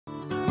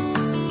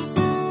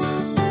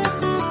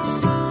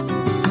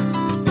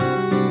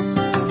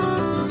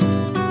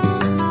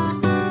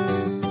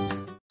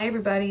Hey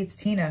everybody, it's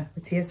Tina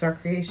with TSR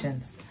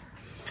Creations.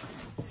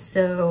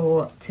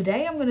 So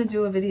today I'm going to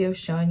do a video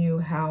showing you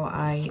how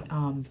I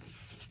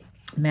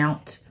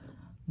mount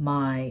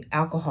my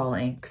alcohol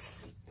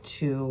inks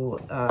to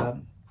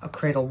a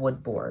cradle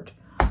wood board.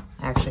 I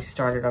actually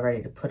started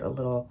already to put a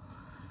little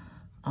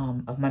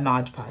of my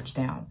Mod Podge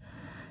down.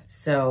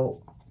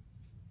 So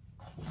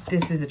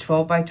this is a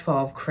 12 by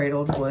 12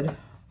 cradled wood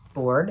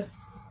board,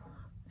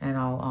 and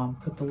I'll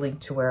put the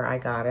link to where I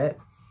got it.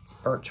 It's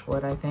birch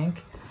wood, I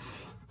think.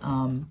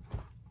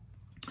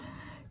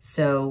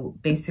 So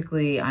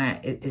basically I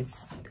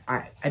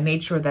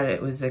made sure that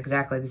it was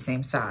exactly the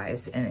same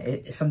size,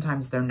 and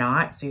sometimes they're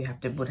not, so you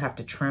would have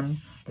to trim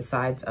the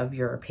sides of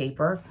your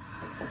paper.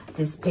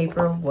 This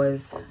paper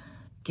was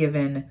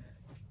given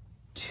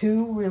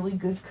 2 really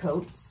good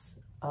coats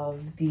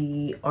of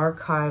the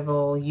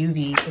archival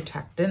UV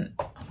protectant.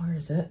 Where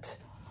is it?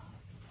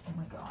 Oh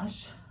my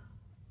gosh.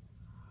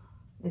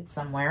 It's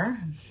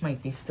somewhere.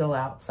 Might be still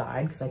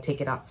outside because I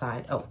take it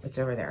outside. Oh, it's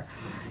over there.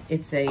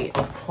 It's a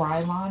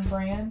Cradled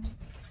brand.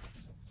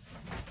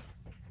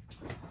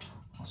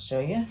 I'll show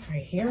you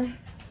right here.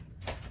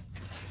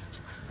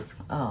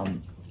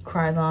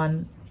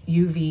 Cradled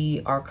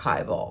UV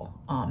archival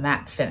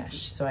matte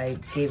finish. So I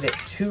gave it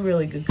 2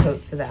 really good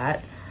coats of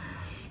that.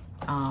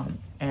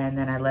 And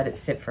then I let it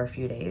sit for a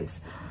few days.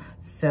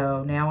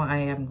 So now I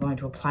am going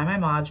to apply my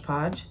Mod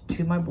Podge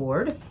to my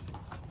board.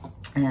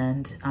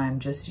 And I'm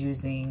just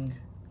using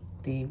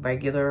the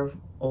regular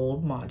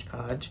old Mod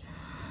Podge,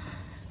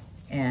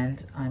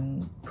 and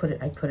I put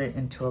it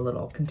into a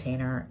little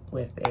container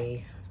with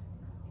a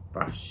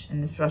brush,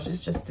 and this brush is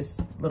just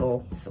this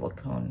little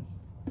silicone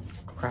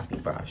crappy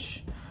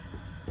brush.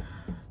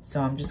 So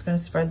I'm just going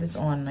to spread this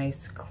on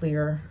nice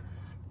clear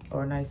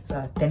or nice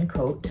thin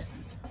coat,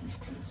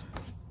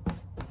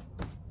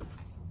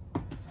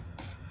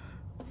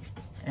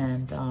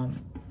 and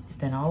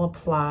then I'll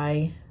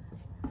apply.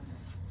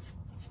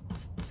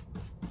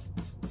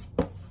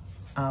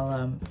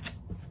 I'll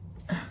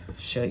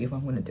show you what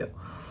I'm going to do.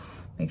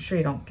 Make sure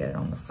you don't get it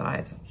on the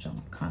sides, which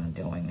I'm kind of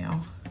doing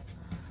now.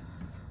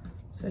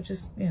 So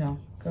just, you know,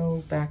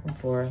 go back and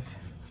forth,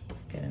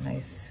 get a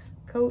nice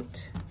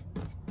coat.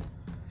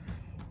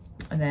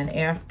 And then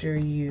after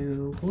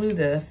you glue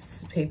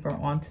this paper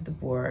onto the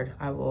board,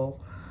 I will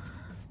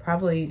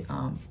probably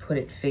put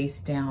it face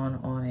down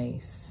on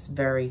a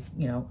very,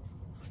 you know,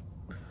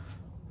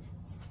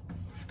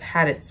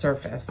 padded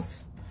surface,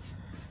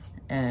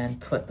 and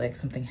put like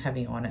something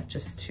heavy on it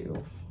just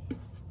to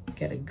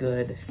get a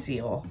good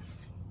seal.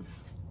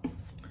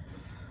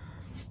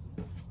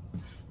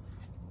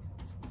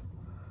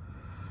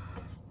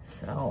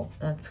 So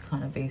that's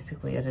kind of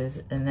basically it is.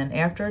 And then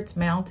after it's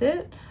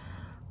mounted,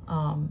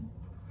 after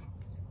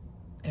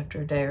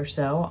a day or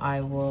so,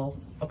 I will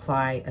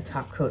apply a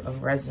top coat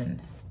of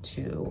resin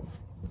to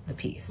the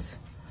piece.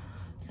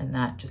 And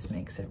that just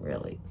makes it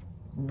really,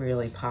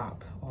 really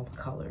pop all the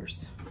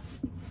colors.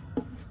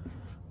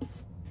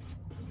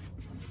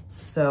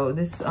 So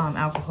this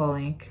alcohol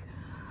ink,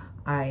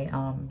 I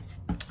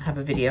have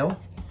a video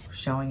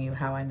showing you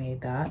how I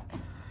made that.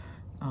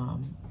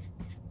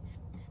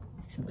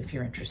 If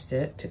you're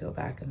interested to go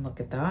back and look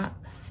at that.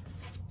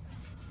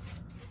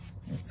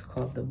 It's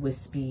called the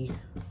Wispy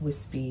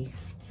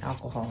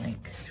alcohol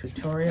ink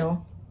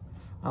tutorial.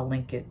 I'll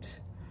link it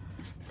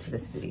to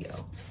this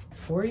video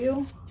for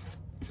you.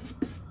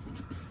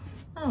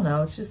 I don't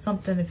know, it's just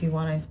something if you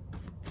want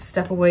to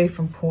step away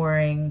from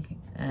pouring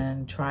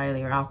and try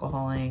your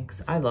alcohol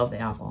inks. I love the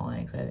alcohol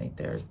inks. I think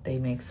they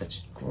make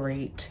such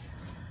great,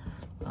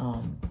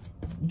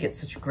 get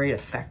such great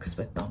effects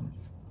with them.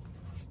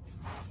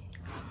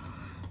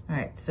 All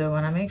right, so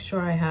when I make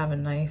sure I have a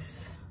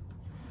nice,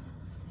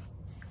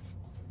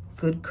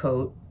 good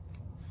coat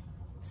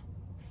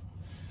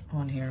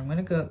on here, I'm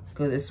gonna go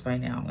this way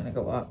now. I'm gonna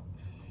go up.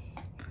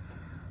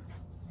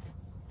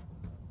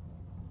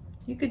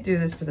 You could do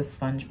this with a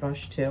sponge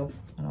brush too.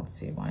 I don't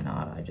see why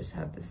not. I just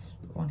have this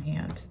one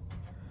hand.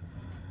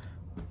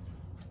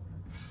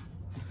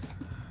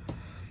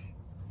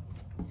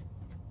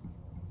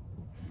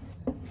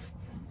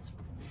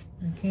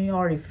 Can you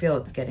already feel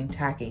it's getting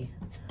tacky?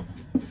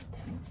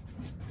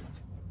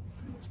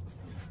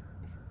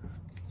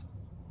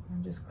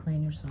 And just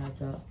clean your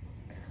sides up.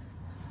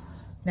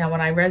 Now when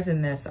I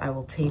resin this, I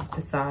will tape the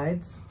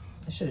sides.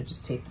 I should have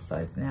just taped the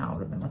sides now. It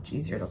would have been much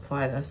easier to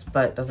apply this,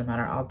 but it doesn't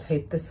matter. I'll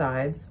tape the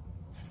sides,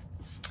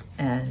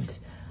 and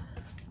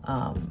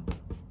I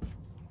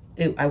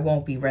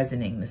won't be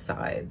resining the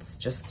sides,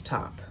 just the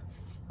top.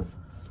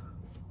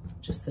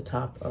 Just the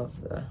top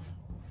of the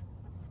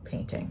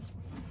painting.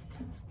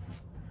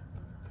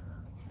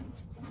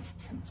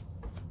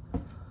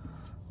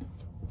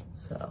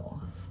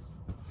 So,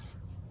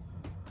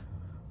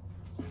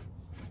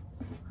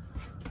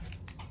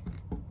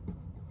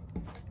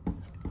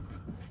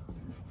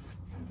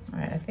 all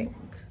right, I think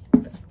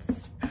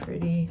that's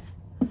pretty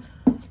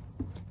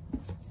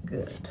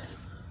good.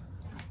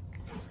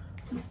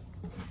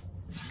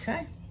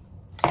 Okay.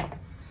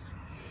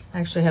 I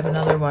actually have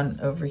another one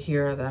over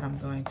here that I'm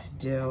going to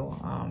do.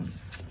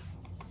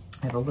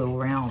 I have a little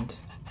round.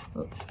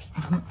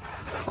 I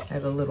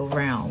have a little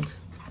round,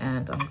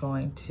 and I'm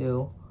going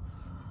to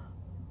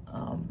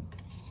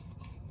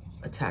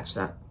attach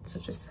that. So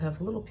just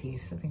have a little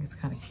piece. I think it's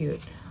kind of cute.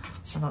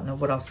 I don't know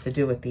what else to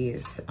do with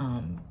these.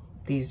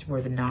 These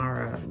were the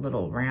Nara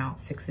little round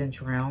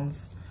 6-inch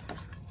rounds.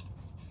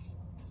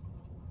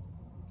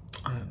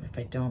 If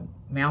I don't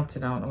mount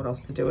it, I don't know what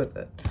else to do with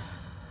it.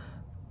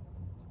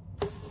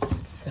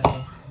 So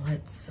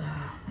let's,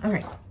 all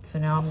right. So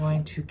now I'm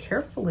going to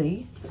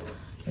carefully,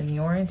 in the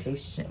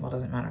orientation, well, it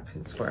doesn't matter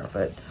because it's square,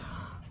 but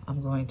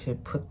I'm going to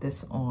put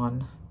this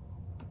on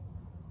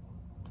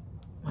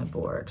my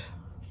board.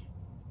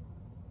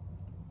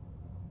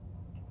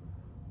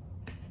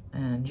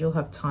 And you'll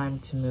have time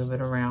to move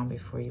it around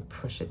before you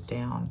push it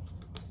down.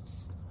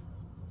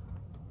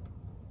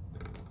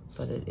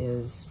 But it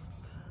is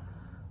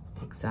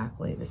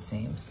exactly the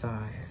same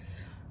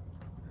size.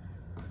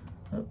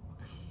 Oh.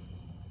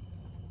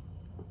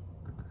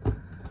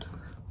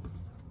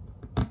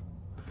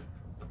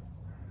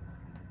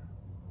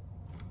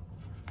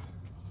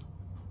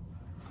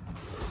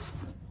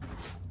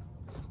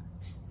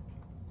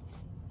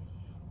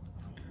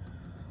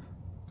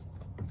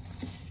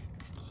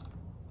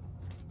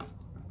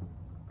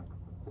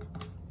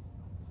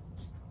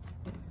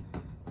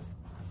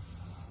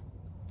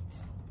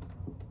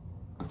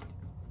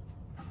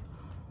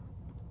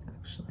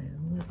 Actually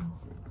a little,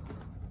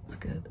 it's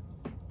good.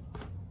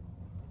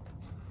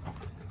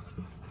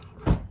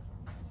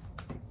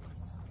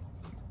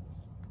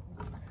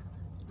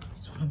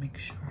 Just want to make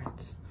sure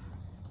it's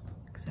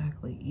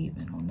exactly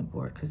even on the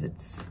board because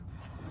it's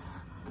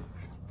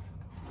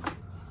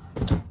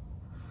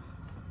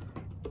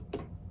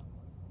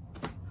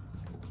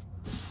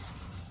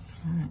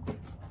all right.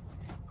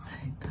 I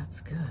think that's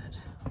good.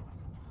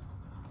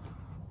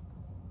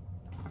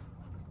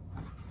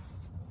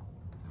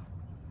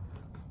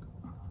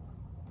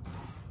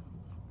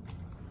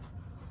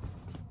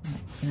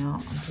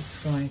 Now I'm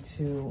just going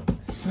to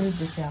smooth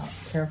this out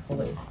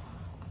carefully.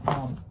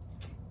 I'm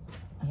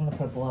going to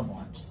put a glove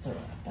on just so if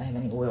I have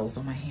any oils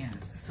on my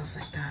hands and stuff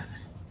like that.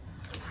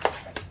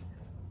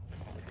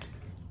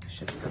 I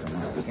should put them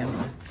on to begin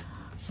with.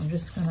 I'm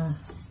just going to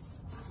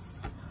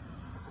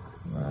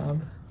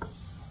rub.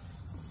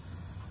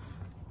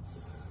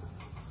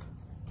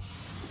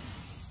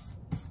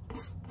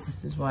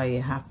 This is why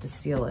you have to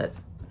seal it.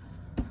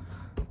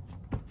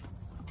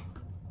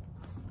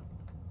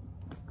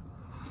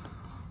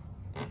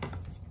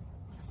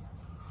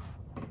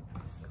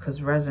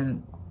 Because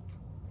resin,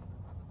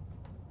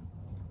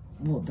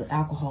 well, the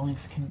alcohol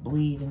inks can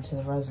bleed into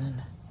the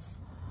resin.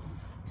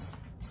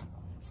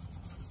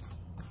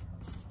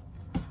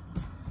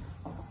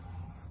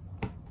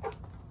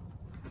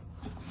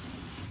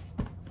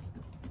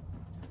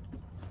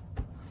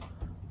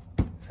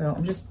 So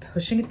I'm just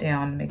pushing it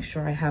down to make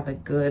sure I have a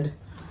good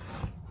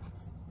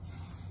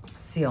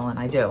seal, and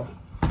I do.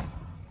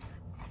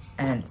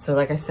 And so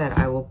like I said,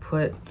 I will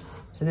put,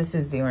 so this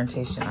is the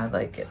orientation I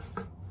like it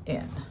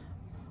in.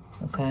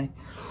 Okay,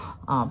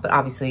 but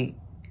obviously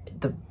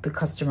the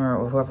customer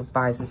or whoever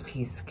buys this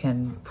piece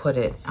can put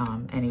it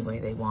any way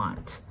they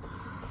want.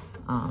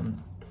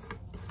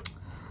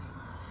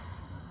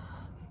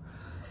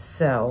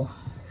 So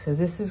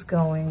this is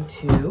going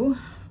to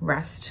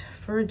rest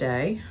for a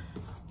day,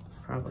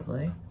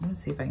 probably. I'm gonna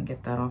see if I can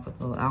get that off with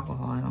a little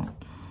alcohol. I don't,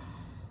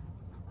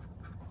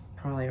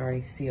 probably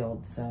already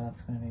sealed, so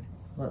that's gonna be,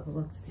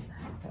 let's see what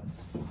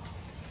happens.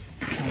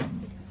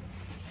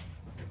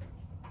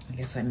 I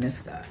guess I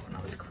missed that when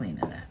I was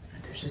cleaning it.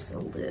 There's just a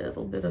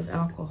little bit of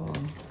alcohol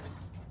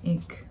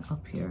ink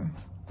up here.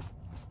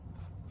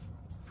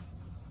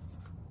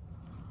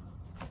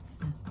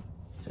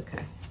 It's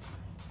okay.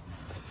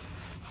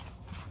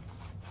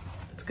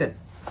 It's good.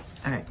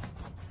 All right.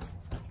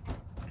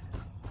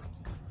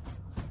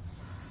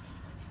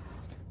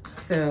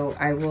 So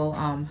I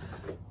will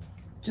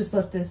just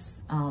let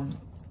this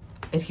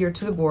adhere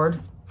to the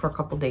board for a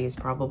couple days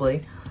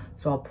probably.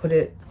 So I'll put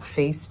it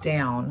face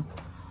down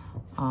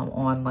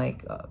on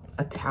like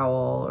a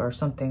towel or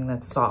something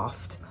that's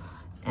soft,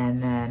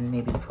 and then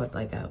maybe put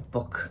like a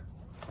book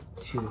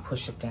to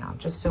push it down,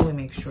 just so we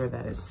make sure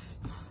that it's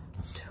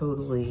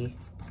totally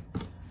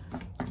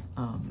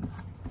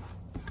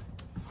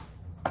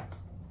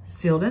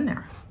sealed in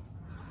there.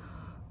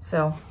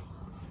 So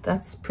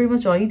that's pretty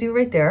much all you do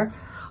right there.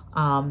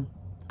 I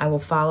will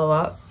follow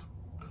up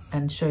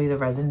and show you the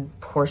resin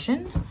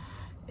portion.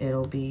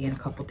 It'll be in a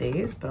couple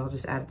days, but I'll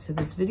just add it to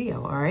this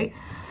video. All right.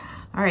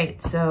 All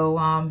right,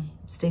 so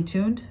stay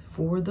tuned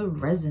for the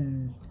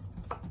resin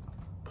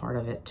part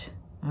of it.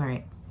 All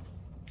right.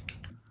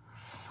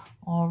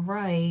 All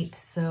right,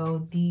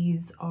 so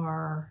these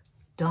are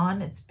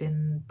done. It's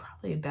been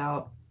probably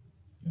about,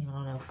 I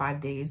don't know,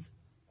 5 days.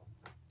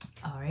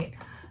 All right,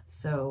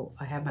 so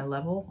I have my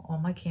level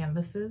on my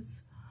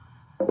canvases,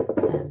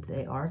 and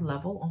they are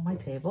level on my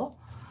table.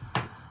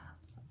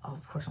 Oh,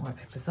 of course, I'm gonna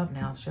pick this up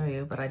now and show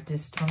you, but I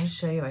just want to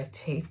show you I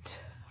taped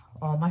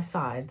all my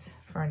sides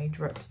for any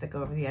drips that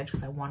go over the edge,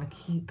 because I want to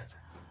keep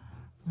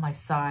my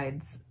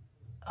sides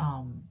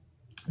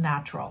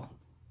natural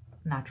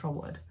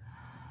wood.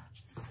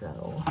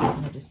 So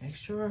let me just make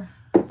sure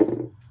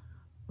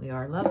we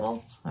are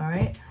level. All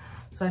right.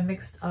 So I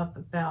mixed up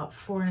about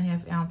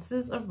 4.5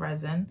 ounces of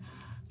resin.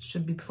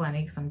 Should be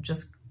plenty because I'm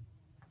just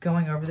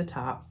going over the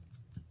top.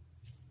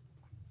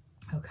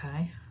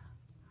 Okay.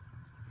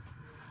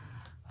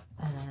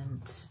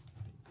 And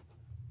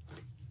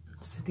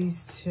so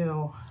these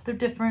two, they're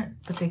different,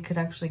 but they could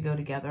actually go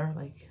together,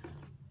 like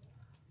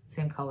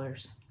same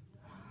colors.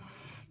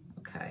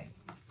 Okay.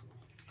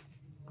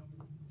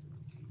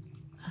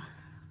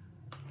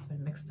 So I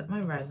mixed up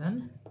my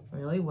resin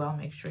really well.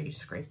 Make sure you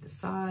scrape the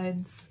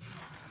sides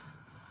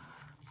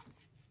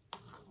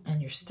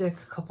and your stick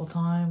a couple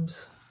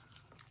times.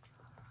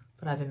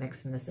 But I've been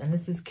mixing this, and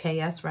this is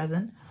KS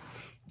resin.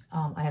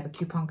 I have a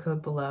coupon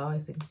code below. I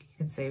think you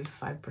can save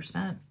 5% or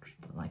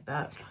something like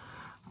that.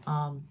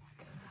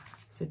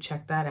 So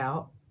check that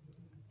out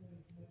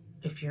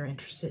if you're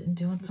interested in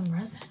doing some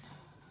resin.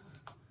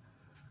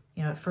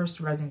 You know, at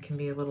first resin can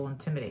be a little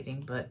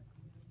intimidating, but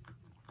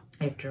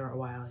after a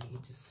while you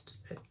just,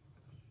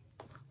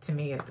 to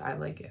me, I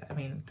like it. I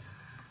mean,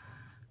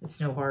 it's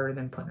no harder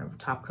than putting a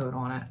top coat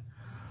on it.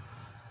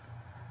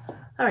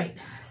 All right,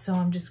 so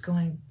I'm just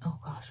going, oh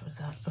gosh, what's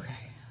that?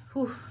 Okay,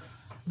 whew.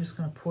 I'm just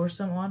gonna pour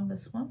some on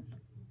this one,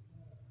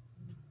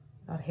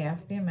 about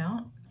half the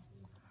amount.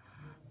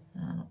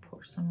 And I'll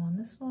pour some on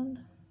this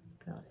one,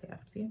 about half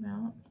the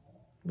amount.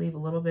 Leave a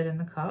little bit in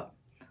the cup.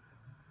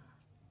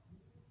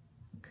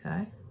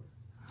 Okay.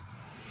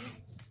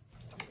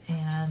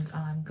 And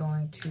I'm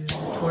going to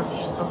torch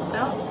the bubbles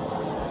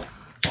out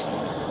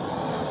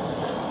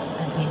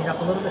and heat it up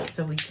a little bit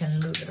so we can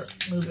move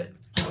it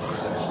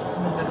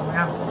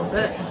around a little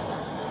bit.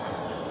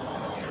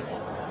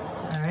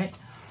 All right.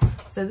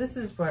 So this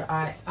is what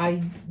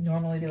I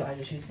normally do. I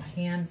just use my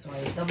hand, so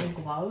I double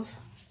glove.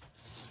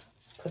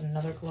 Put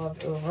another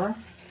glove over,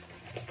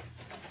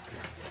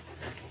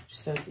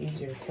 just so it's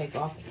easier to take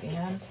off at the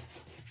end.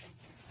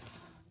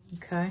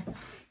 Okay,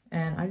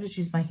 and I just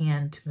use my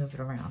hand to move it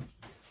around.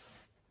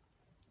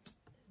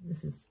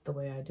 This is the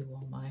way I do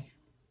all my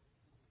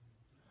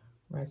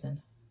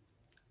resin.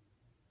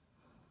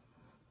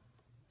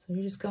 So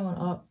you're just going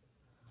up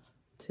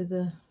to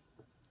the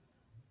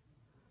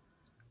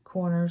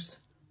corners.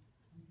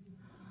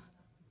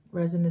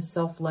 Resin is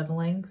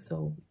self-leveling,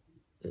 so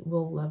it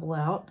will level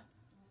out.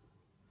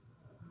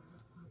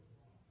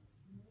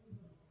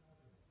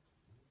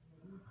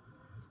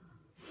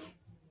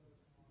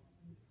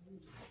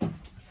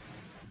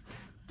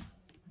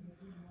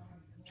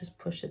 Just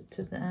push it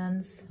to the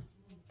ends.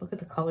 Look at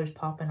the colors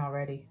popping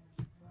already.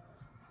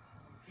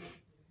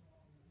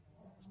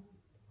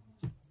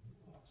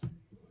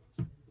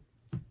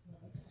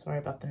 Sorry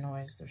about the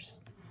noise. There's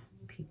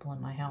people in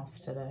my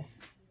house today.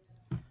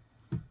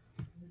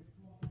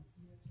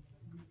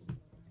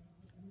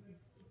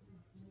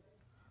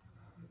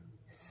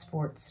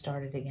 Sports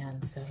started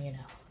again, so you know,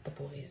 the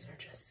boys are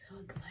just so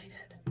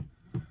excited.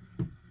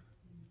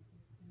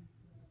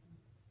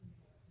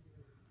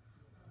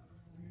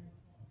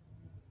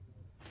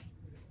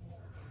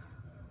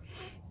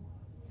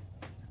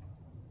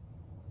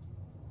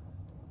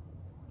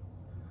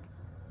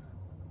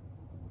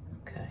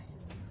 Okay,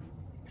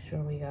 make sure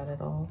we got it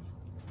all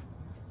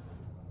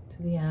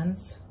to the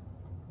ends.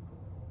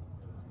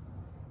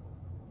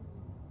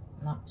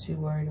 Not too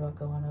worried about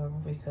going over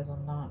because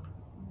I'm not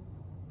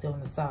doing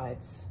the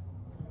sides.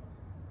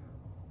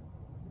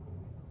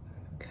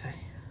 Okay.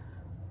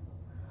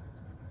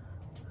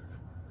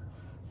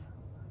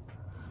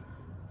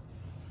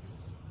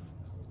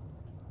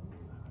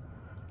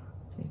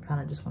 You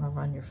kind of just want to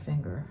run your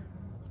finger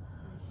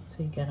so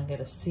you're gonna get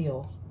a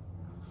seal.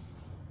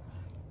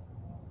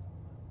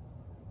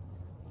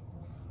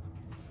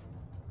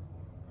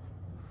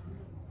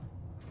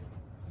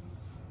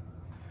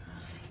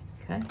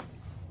 Okay.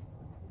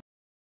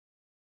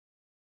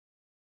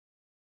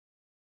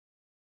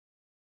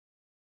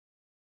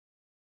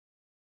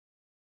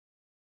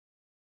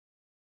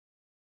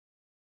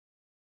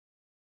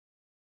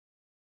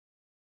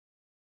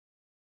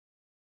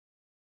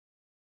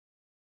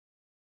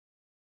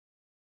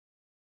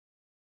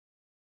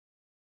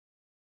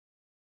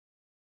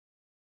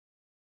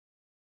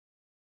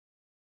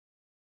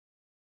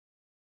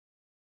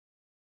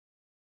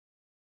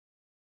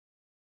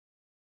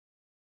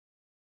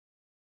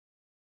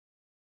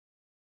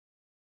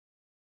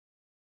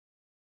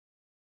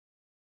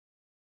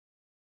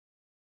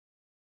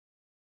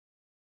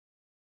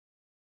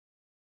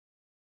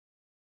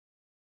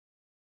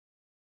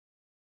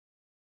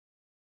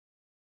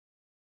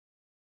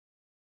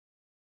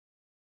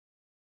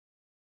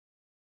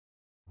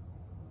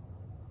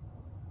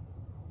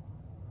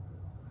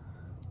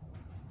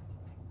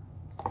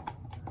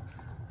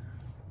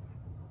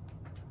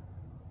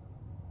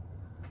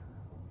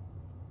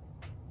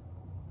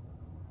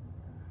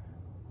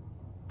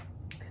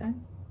 Okay,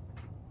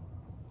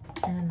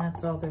 and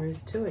that's all there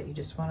is to it. You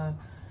just want to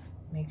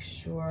make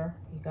sure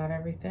you got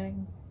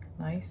everything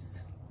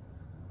nice.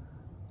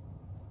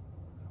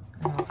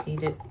 And I'll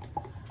heat it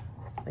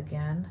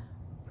again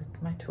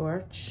with my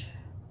torch.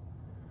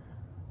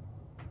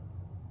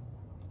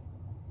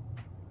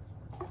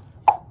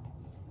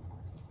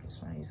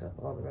 just want to use up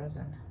all the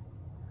resin.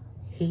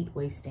 Hate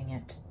wasting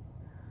it.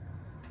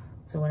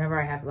 So whenever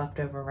I have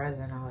leftover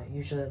resin, I'll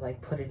usually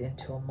like put it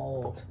into a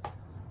mold.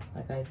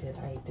 Like I did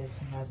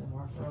some resin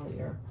work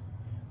earlier.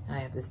 And I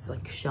have this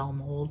like shell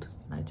mold,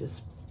 and I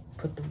just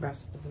put the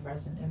rest of the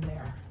resin in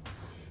there.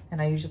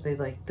 And I usually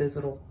like those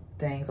little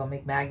things I'll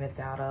make magnets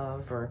out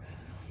of, or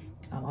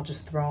I'll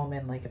just throw them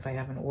in. Like if I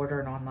have an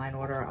online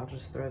order, I'll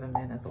just throw them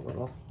in as a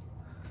little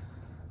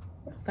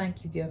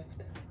thank you gift.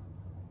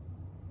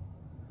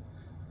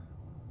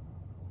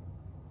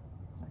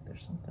 Like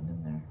there's something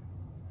in there.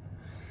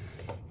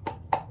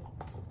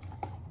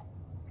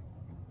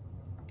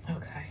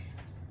 Okay.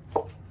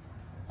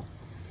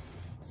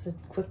 So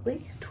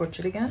quickly torch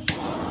it again.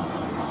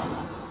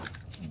 Oh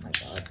my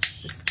God,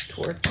 this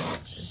torch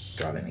is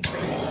driving me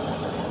crazy.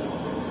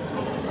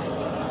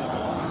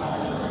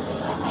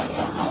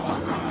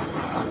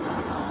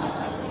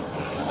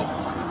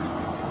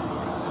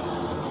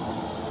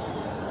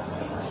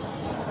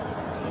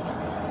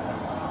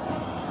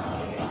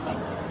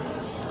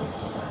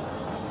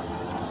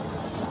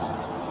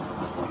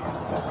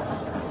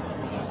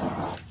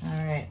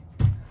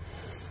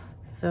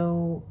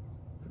 So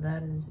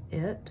that is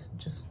it.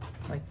 Just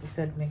like you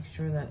said, make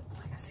sure that,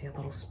 like I see a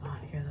little spot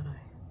here that I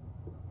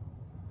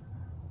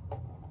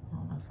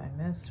don't know if I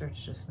missed or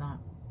it's just not,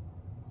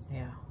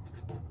 yeah.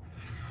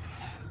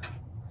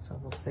 So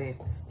we'll see if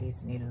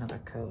these need another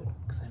coat,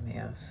 because I may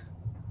have,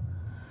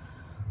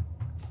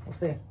 we'll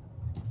see.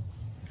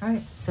 All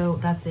right, so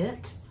that's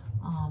it.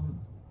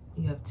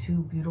 You have two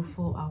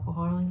beautiful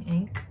alcohol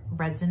ink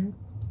resin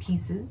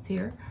pieces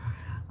here.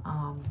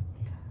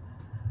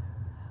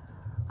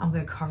 I'm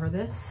gonna cover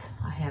this.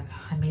 I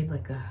made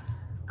like a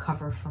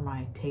cover for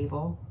my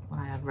table when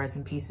I have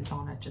resin pieces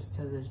on it, just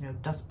so there's no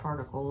dust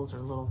particles or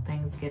little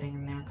things getting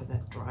in there, because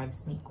that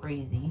drives me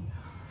crazy.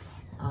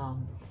 But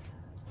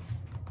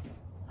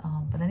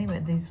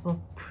anyway, these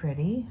look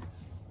pretty.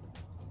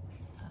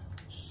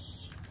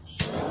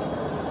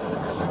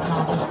 And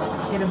I'll just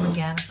hit them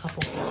again a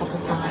couple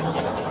times,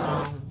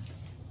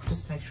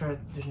 just to make sure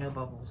there's no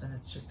bubbles and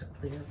it's just a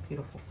clear,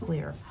 beautiful,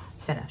 clear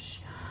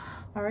finish.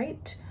 All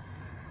right.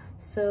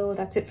 So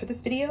that's it for this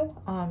video.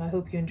 I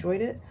hope you enjoyed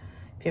it.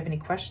 If you have any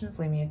questions,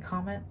 leave me a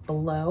comment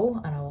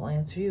below and I will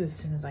answer you as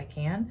soon as I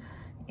can.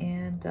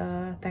 And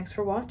thanks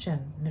for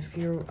watching. And if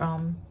you're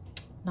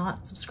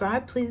not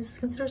subscribed, please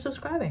consider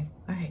subscribing.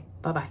 All right,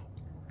 bye-bye.